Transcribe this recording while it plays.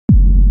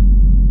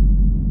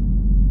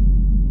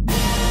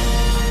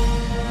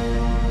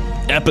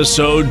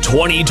Episode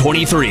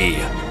 2023,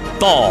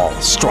 Taal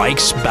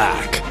Strikes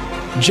Back.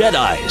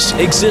 Jedis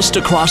exist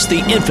across the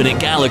infinite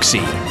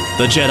galaxy.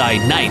 The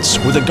Jedi Knights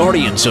were the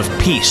guardians of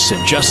peace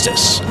and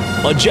justice.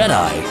 A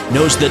Jedi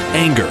knows that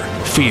anger,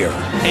 fear,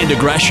 and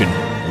aggression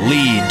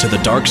lead to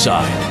the dark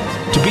side.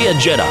 To be a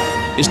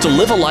Jedi is to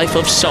live a life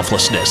of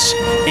selflessness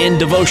and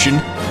devotion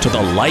to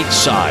the light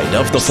side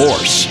of the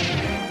Force.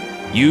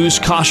 Use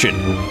caution.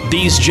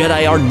 These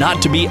Jedi are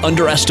not to be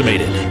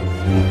underestimated.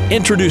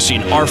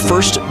 Introducing our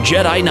first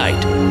Jedi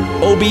Knight,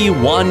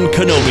 Obi-Wan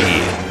Kenobi.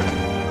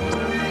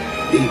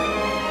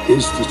 He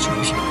is the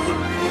chosen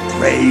one.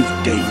 Grave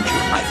danger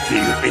I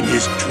fear in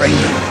his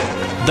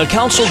training. The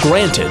Council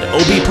granted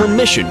Obi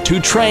permission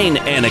to train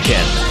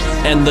Anakin,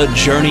 and the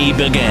journey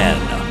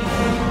began.